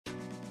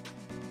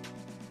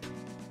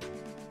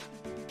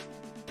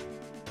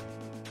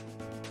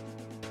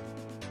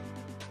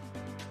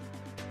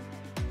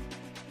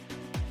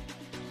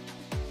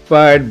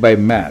Inspired by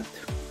math,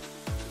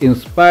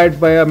 inspired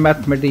by our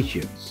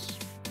mathematicians,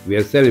 we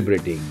are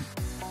celebrating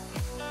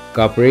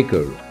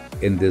Kaprekar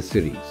in this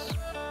series.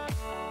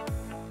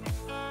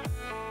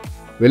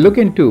 We'll look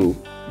into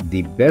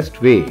the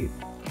best way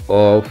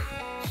of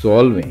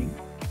solving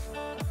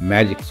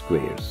magic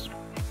squares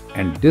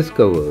and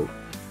discover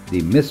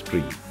the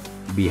mystery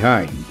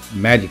behind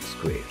magic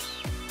squares.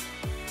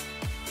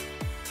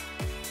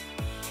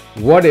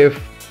 What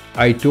if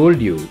I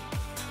told you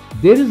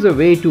there is a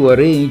way to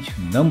arrange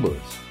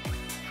numbers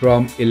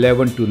from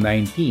 11 to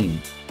 19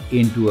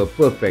 into a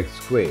perfect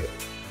square,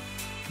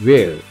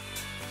 where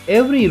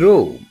every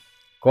row,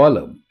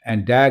 column,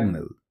 and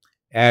diagonal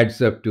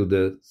adds up to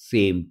the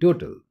same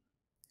total?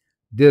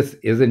 This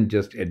isn't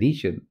just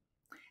addition,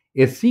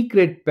 a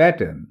secret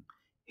pattern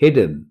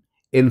hidden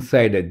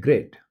inside a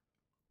grid.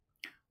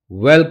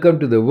 Welcome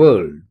to the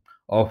world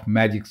of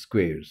magic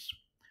squares,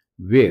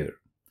 where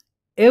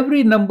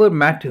every number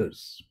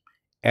matters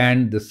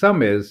and the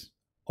sum is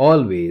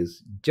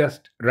always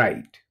just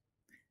right.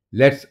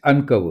 Let's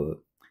uncover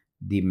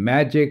the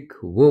magic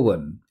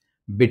woven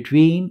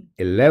between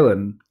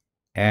 11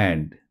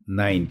 and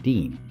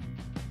 19.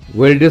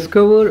 We'll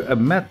discover a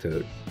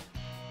method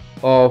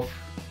of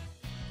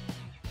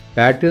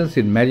patterns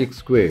in magic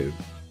square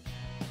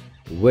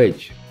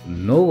which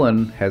no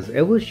one has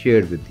ever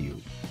shared with you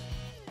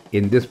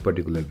in this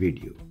particular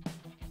video.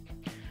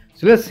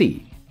 So let's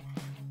see,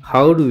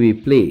 how do we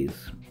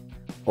place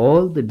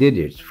all the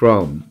digits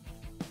from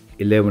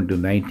 11 to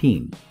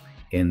 19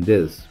 in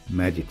this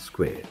magic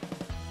square?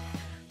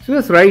 So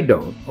let's write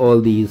down all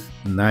these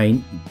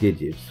 9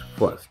 digits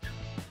first.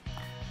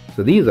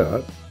 So these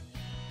are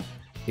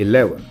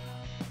 11,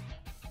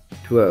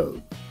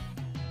 12,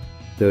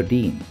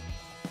 13,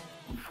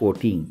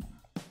 14,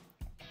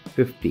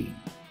 15,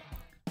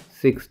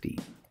 16,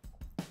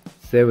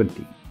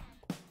 17,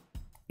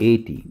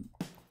 18,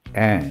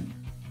 and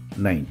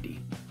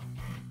 19.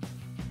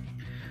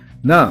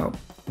 Now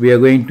we are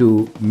going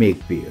to make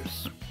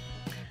pairs.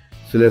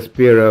 So let's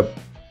pair up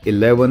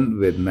 11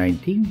 with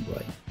 19.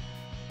 Why?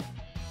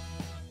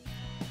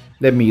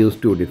 Let me use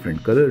two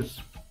different colors.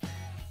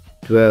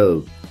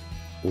 12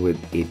 with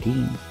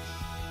 18.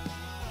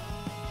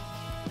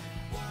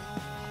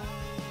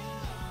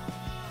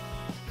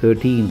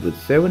 13 with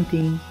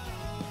 17.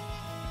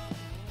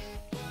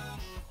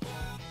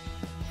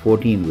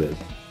 14 with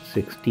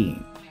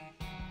 16.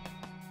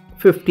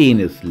 15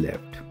 is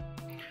left.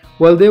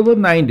 Well, there were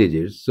 9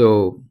 digits,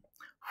 so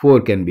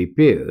 4 can be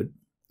paired,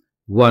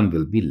 1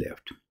 will be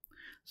left.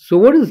 So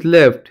what is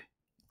left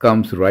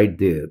comes right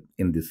there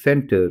in the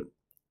center,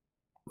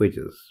 which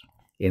is,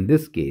 in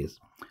this case,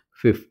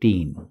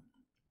 15.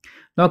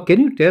 Now, can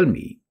you tell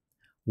me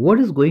what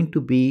is going to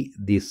be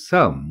the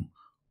sum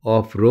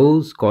of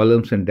rows,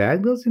 columns, and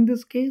diagonals in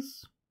this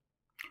case?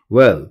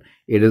 Well,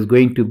 it is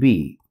going to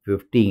be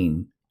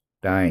 15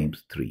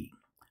 times 3,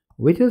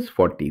 which is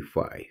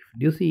 45.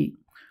 Do you see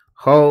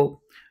how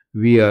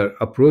we are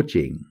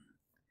approaching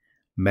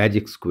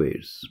magic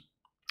squares?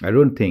 I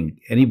don't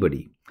think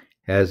anybody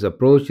has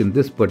approached in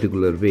this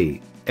particular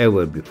way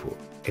ever before,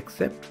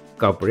 except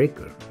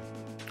Kaprekar.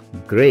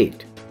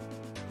 Great.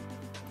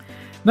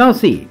 Now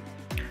see,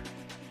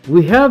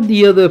 we have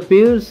the other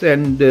pairs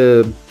and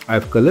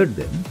I've colored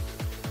them.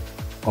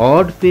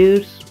 Odd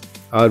pairs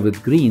are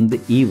with green,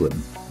 the even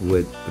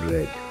with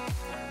red.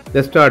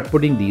 Let's start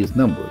putting these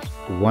numbers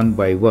one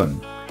by one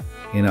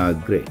in our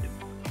grid.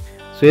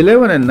 So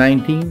 11 and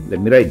 19, let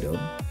me write down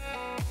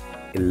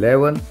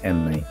 11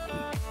 and 19.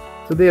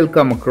 So they'll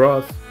come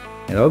across,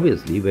 and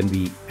obviously when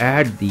we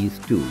add these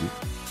two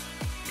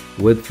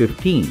with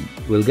 15,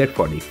 we'll get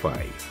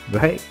 45,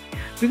 right?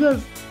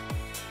 Because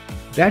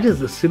that is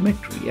the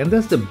symmetry, and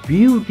that's the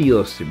beauty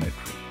of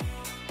symmetry,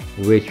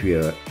 which we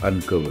are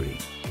uncovering.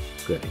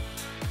 Correct.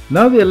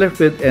 Now we are left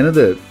with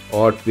another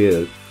odd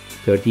pair,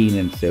 13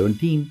 and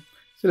 17.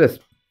 So let's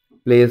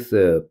place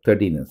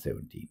 13 and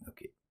 17.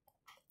 Okay.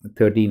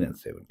 13 and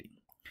 17.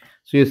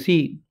 So you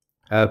see,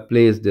 I've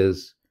placed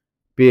these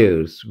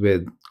pairs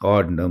with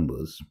odd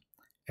numbers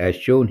as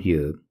shown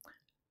here,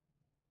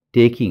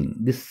 taking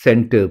the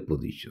center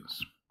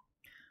positions.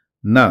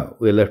 Now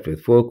we're left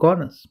with 4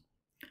 corners.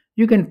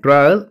 You can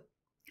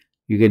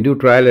do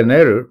trial and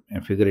error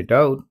and figure it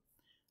out.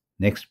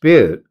 Next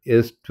pair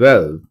is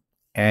 12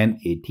 and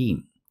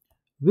 18.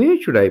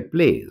 Where should I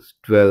place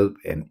 12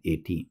 and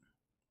 18?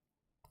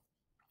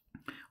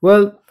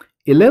 Well,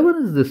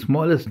 11 is the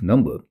smallest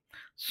number,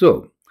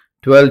 so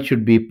 12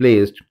 should be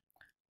placed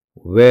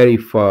very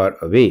far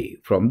away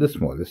from the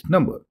smallest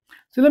number.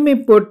 So let me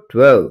put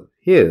 12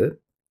 here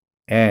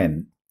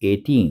and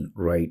 18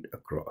 right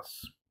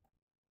across.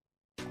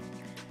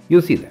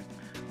 You see that.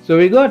 So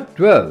we got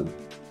 12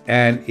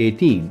 and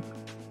 18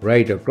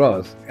 right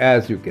across,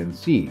 as you can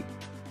see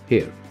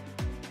here.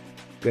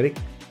 Correct?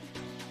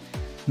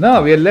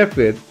 Now we are left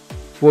with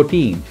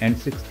 14 and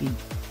 16.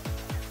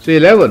 So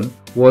 11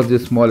 was the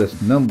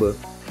smallest number.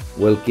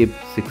 We'll keep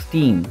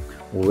 16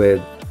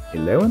 with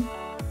 11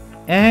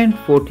 and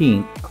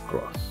 14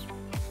 across.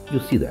 You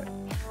see that.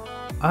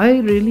 I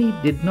really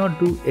did not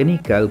do any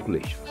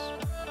calculations.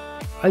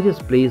 I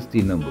just placed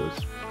the numbers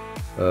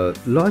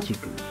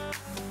logically.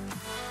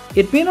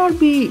 It may not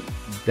be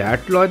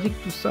that logic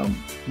to some,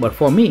 but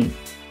for me,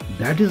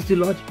 that is the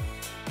logic.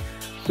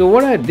 So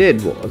what I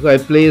did was I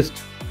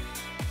placed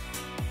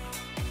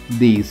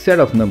the set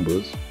of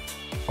numbers,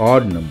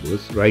 odd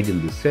numbers, right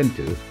in the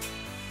center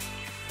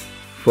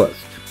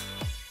first.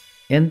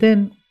 And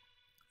then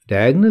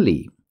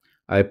diagonally,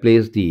 I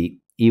placed the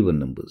even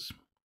numbers,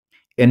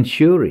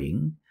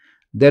 ensuring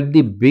that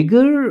the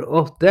bigger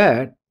of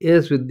that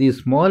is with the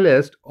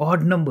smallest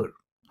odd number,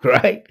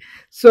 right?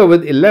 So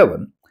with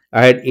 11,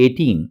 I had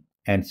 18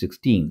 and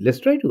 16. Let's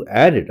try to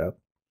add it up.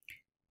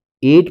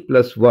 8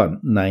 plus 1,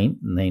 9,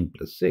 9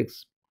 plus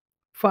 6,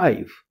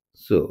 5.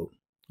 So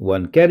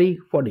 1 carry,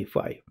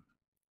 45.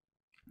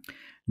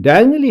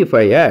 Diagonally, if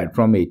I add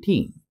from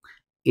 18,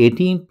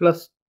 18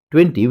 plus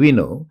 20, we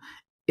know,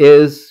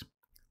 is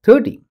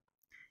 30.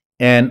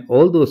 And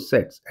all those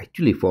sets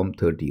actually form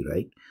 30,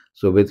 right?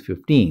 So with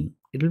 15,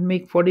 it will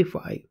make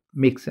 45.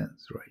 Makes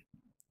sense, right?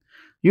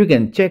 You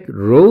can check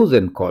rows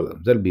and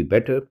columns. That'll be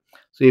better.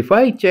 So if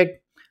I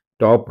check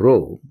top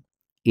row,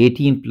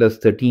 18 plus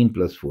 13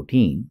 plus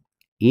 14,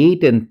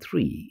 8 and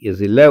 3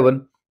 is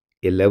 11.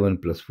 11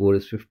 plus 4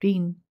 is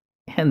 15.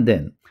 And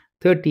then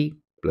 30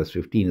 plus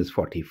 15 is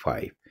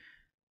 45.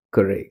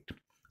 Correct.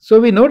 So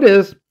we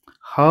notice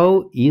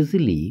how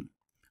easily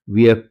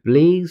we have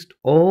placed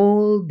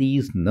all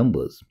these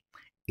numbers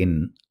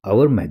in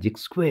our magic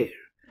square.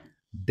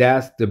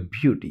 That's the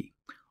beauty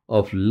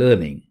of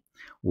learning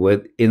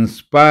with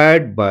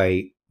inspired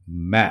by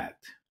math.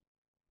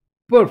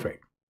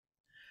 Perfect.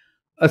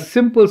 A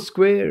simple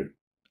square,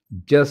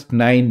 just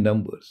 9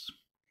 numbers.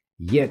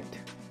 Yet,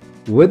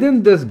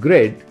 within this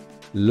grid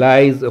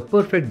lies a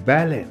perfect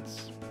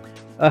balance,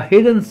 a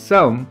hidden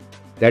sum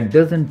that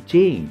doesn't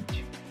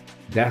change.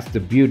 That's the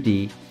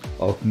beauty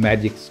of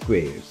magic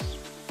squares.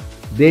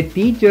 They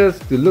teach us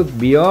to look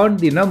beyond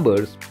the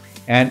numbers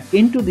and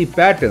into the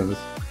patterns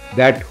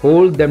that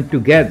hold them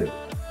together.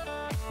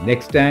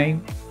 Next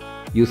time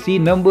you see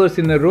numbers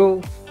in a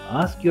row,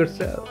 ask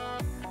yourself,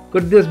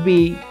 could this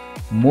be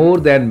more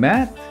than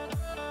math?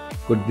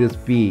 Could this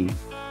be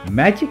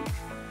magic?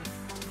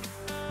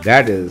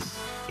 That is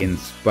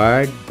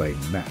inspired by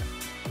math.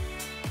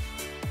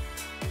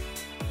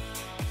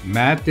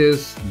 Math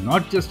is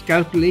not just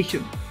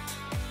calculation.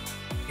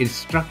 It's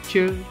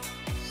structure,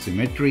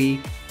 symmetry,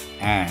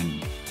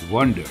 and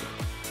wonder.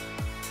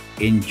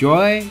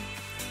 Enjoy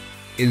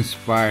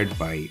inspired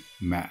by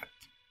math.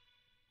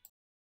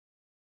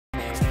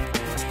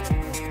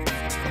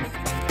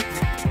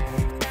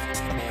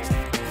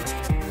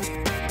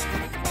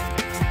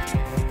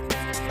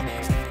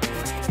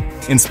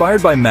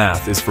 Inspired by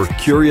Math is for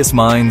curious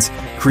minds,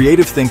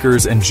 creative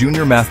thinkers, and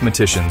junior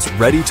mathematicians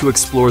ready to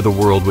explore the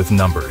world with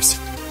numbers.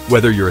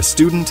 Whether you're a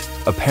student,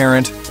 a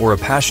parent, or a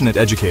passionate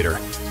educator,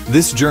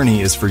 this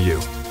journey is for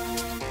you.